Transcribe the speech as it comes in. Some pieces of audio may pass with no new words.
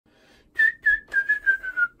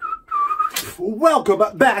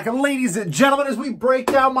Welcome back, ladies and gentlemen, as we break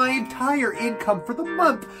down my entire income for the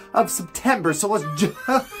month of September. So let's jump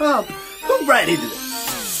right into this.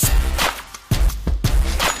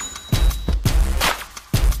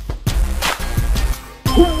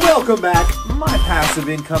 Welcome back, my passive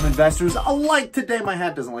income investors. Like today, my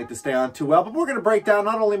hat doesn't like to stay on too well, but we're going to break down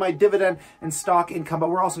not only my dividend and stock income, but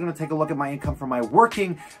we're also going to take a look at my income from my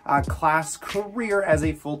working class career as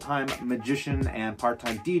a full-time magician and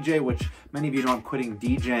part-time DJ, which many of you know I'm quitting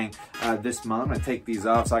DJing this month. I'm going to take these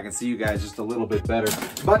off so I can see you guys just a little bit better.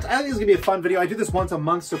 But I think it's going to be a fun video. I do this once a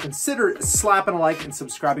month, so consider slapping a like and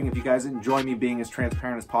subscribing if you guys enjoy me being as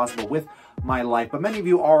transparent as possible with my life. But many of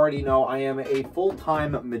you already know I am a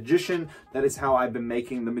full-time magician. That is how I've been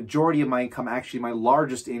making the majority of my income. Actually, my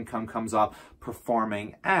largest income comes off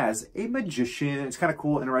performing as a magician. It's kind of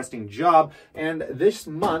cool, interesting job. And this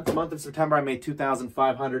month, the month of September, I made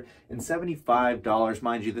 $2,575.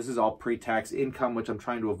 Mind you, this is all pre-tax income, which I'm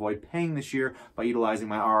trying to avoid paying this year by utilizing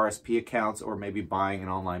my RSP accounts or maybe buying an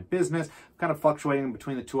online business. I'm kind of fluctuating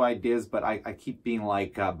between the two ideas, but I keep being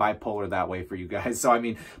like bipolar that way for you guys. So, I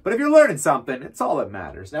mean, but if you're learning something, it's all that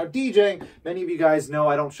matters. Now, DJing, many of you guys know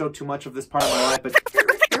I don't show too much of this part of my life, but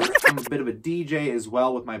I'm a bit of a DJ as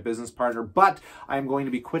well with my business partner, but I'm going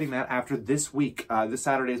to be quitting that after this week. This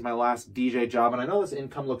Saturday is my last DJ job, and I know this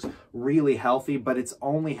income looks really healthy, but it's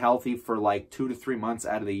only healthy for like 2 to 3 months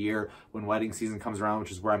out of the year when wedding season comes around,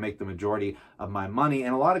 which is where I make the majority of my money.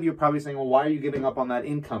 And a lot of you are probably saying, well, why are you giving up on that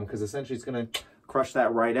income? Because essentially it's going to crush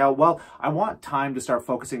that right out. Well, I want time to start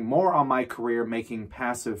focusing more on my career, making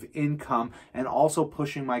passive income, and also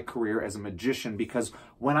pushing my career as a magician, because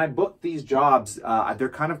when I book these jobs, they're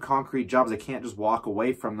kind of concrete jobs. I can't just walk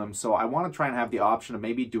away from them. So I want to try and have the option of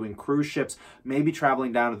maybe doing cruise ships, maybe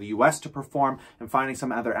traveling down to the US to perform and finding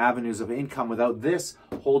some other avenues of income without this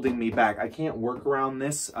holding me back. I can't work around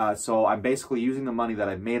this. So I'm basically using the money that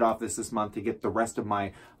I've made off this month to get the rest of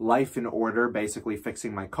my life in order, basically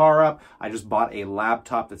fixing my car up. I just bought a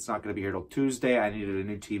laptop that's not going to be here till Tuesday. I needed a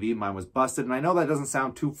new TV. Mine was busted. And I know that doesn't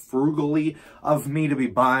sound too frugally of me to be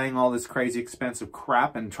buying all this crazy expensive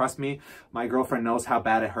crap. And trust me, my girlfriend knows how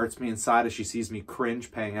bad it hurts me inside as she sees me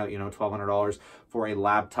cringe paying out, you know, $1,200 for a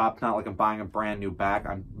laptop. Not like I'm buying a brand new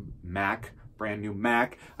brand new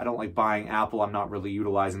Mac. I don't like buying Apple. I'm not really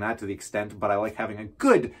utilizing that to the extent, but I like having a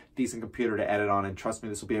good, decent computer to edit on, and trust me,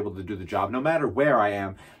 this will be able to do the job no matter where I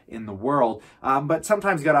am in the world. But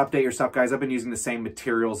sometimes you got to update your stuff, guys. I've been using the same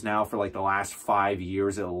materials now for like the last 5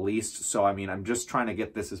 years at least. So, I mean, I'm just trying to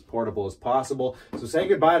get this as portable as possible. So say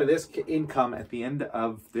goodbye to this income at the end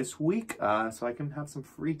of this week so I can have some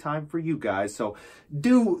free time for you guys. So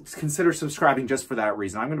do consider subscribing just for that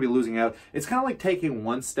reason. I'm going to be losing out. It's kind of like taking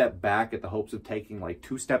one step back at the hopes of taking like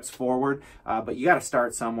 2 steps forward. But you got to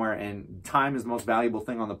start somewhere, and time is the most valuable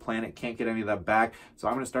thing on the planet. Can't get any of that back. So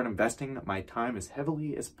I'm going to start investing my time as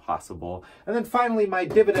heavily as possible. And then finally, my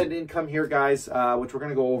dividend income here, guys, which we're going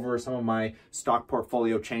to go over some of my stock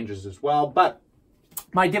portfolio changes as well. But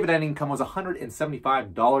my dividend income was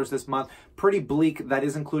 $175 this month. Pretty bleak. That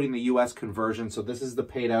is including the U.S. conversion. So this is the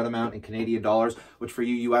paid out amount in Canadian dollars, which for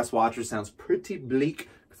you U.S. watchers sounds pretty bleak.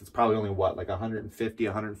 It's probably only, what, like 150,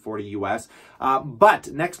 140 US. But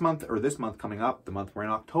next month, or this month coming up, the month we're in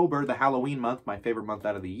October, the Halloween month, my favorite month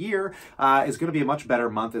out of the year, is going to be a much better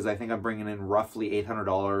month, as I think I'm bringing in roughly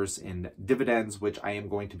 $800 in dividends, which I am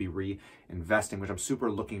going to be reinvesting, which I'm super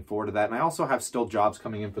looking forward to that. And I also have still jobs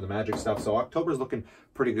coming in for the magic stuff. So October is looking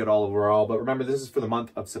pretty good all overall. But remember, this is for the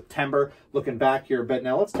month of September. Looking back here a bit.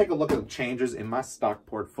 Now let's take a look at the changes in my stock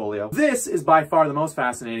portfolio. This is by far the most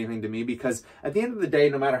fascinating thing to me, because at the end of the day,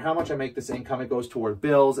 no matter how much I make this income, it goes toward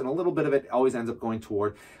bills, and a little bit of it always ends up going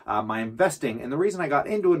toward my investing. And the reason I got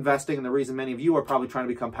into investing, and the reason many of you are probably trying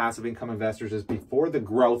to become passive income investors, is before the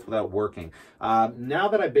growth without working. Now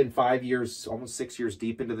that I've been 5 years, almost 6 years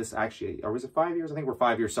deep into this, actually, or was it 5 years? I think we're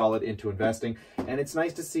 5 years solid into investing, and it's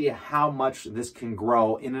nice to see how much this can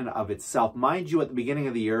grow in and of itself. Mind you, at the beginning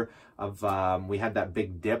of the year, we had that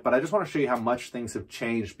big dip, but I just want to show you how much things have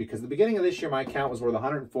changed, because at the beginning of this year, my account was worth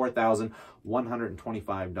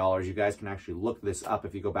 $104,125. You guys can actually look this up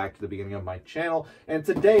if you go back to the beginning of my channel. And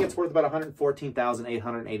today it's worth about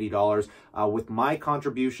 $114,880 with my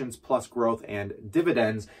contributions plus growth and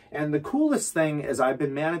dividends. And the coolest thing is I've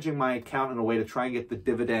been managing my account in a way to try and get the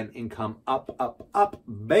dividend income up,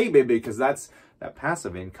 baby, because that's that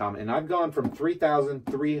passive income. And I've gone from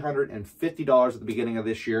 $3,350 at the beginning of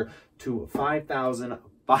this year to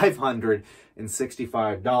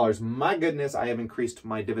 $5,565. My goodness, I have increased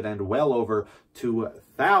my dividend well over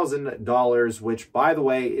 $2,000, which, by the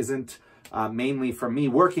way, isn't mainly from me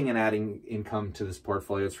working and adding income to this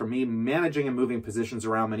portfolio. It's from me managing and moving positions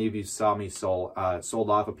around. Many of you saw me sold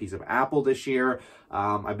off a piece of Apple this year.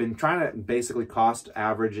 I've been trying to basically cost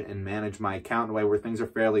average and manage my account in a way where things are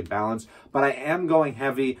fairly balanced, but I am going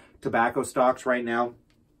heavy tobacco stocks right now.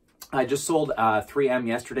 I just sold 3M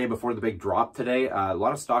yesterday before the big drop today. A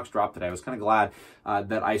lot of stocks dropped today. I was kind of glad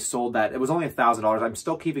that I sold that. It was only $1,000. I'm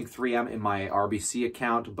still keeping 3M in my RBC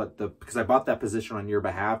account, but because I bought that position on your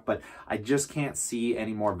behalf, but I just can't see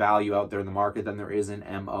any more value out there in the market than there is in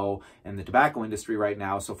MO and the tobacco industry right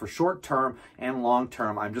now. So for short term and long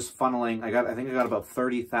term, I'm just funneling. I think I got about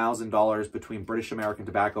 $30,000 between British American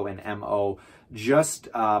Tobacco and MO just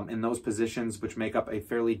in those positions, which make up a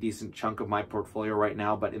fairly decent chunk of my portfolio right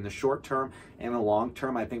now. But in the short term and the long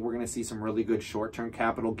term, I think we're going to see some really good short-term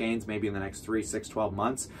capital gains, maybe in the next 3, 6, 12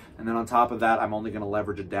 months. And then on top of that, I'm only going to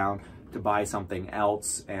leverage it down to buy something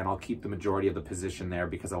else, and I'll keep the majority of the position there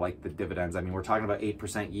because I like the dividends. I mean, we're talking about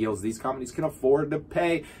 8% yields. These companies can afford to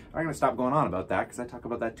pay. I'm going to stop going on about that because I talk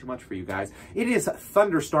about that too much for you guys. It is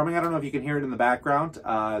thunderstorming. I don't know if you can hear it in the background.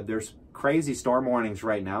 There's crazy storm warnings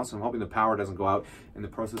right now, so I'm hoping the power doesn't go out in the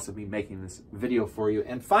process of me making this video for you.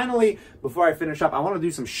 And finally, before I finish up, I want to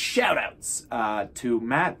do some shout outs to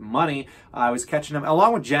Matt Money. I was catching him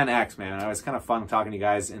along with Gen X, man. It was kind of fun talking to you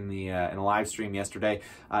guys in a live stream yesterday.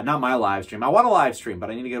 Not my live stream. I want a live stream, but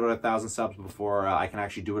I need to get about 1,000 subs before I can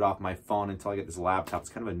actually do it off my phone until I get this laptop. It's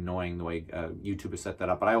kind of annoying the way YouTube has set that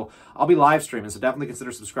up, but I'll be live streaming, so definitely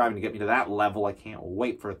consider subscribing to get me to that level. I can't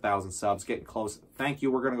wait for 1,000 subs. Getting close. Thank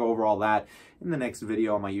you. We're going to go over all that in the next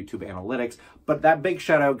video on my YouTube analytics. But that big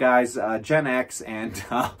shout out, guys, Gen X and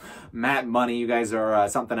Matt Money, you guys are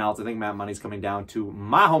something else. I think Matt Money's coming down to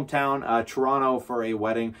my hometown, Toronto, for a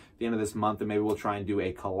wedding at the end of this month, and maybe we'll try and do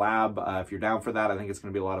a collab. If you're down for that, I think it's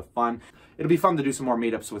going to be a lot of fun. It'll be fun to do some more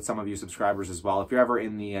meetups with some of you subscribers as well. If you're ever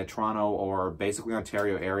in the Toronto or basically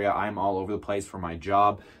Ontario area, I'm all over the place for my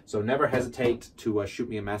job, so never hesitate to shoot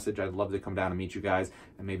me a message. I'd love to come down and meet you guys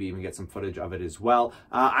and maybe even get some footage of it as well.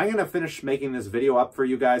 I'm going to finish making this video up for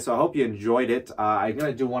you guys, so I hope you enjoyed it. I'm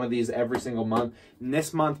going to do one of these every single month. And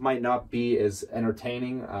this month might not be as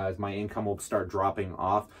entertaining as my income will start dropping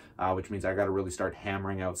off, which means I got to really start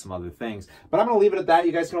hammering out some other things. But I'm going to leave it at that.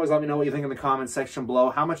 You guys can always let me know what you think in the comments section below.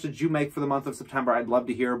 How much did you make for the month of September? I'd love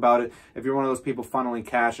to hear about it. If you're one of those people funneling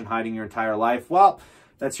cash and hiding your entire life, well,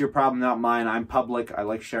 that's your problem, not mine. I'm public. I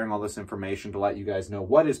like sharing all this information to let you guys know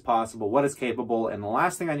what is possible, what is capable. And the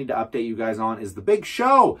last thing I need to update you guys on is the big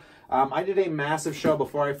show. I did a massive show,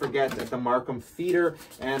 before I forget, at the Markham Theater,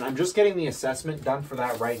 and I'm just getting the assessment done for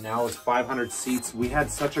that right now. It's 500 seats. We had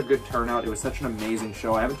such a good turnout. It was such an amazing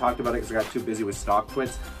show. I haven't talked about it because I got too busy with stock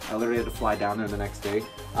quits. I literally had to fly down there the next day.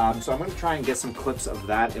 So I'm going to try and get some clips of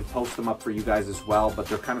that and post them up for you guys as well, but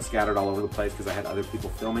they're kind of scattered all over the place because I had other people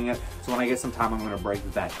filming it. So when I get some time, I'm going to break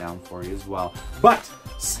that down for you as well. But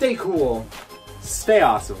stay cool. Stay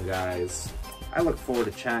awesome, guys. I look forward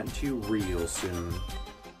to chatting to you real soon.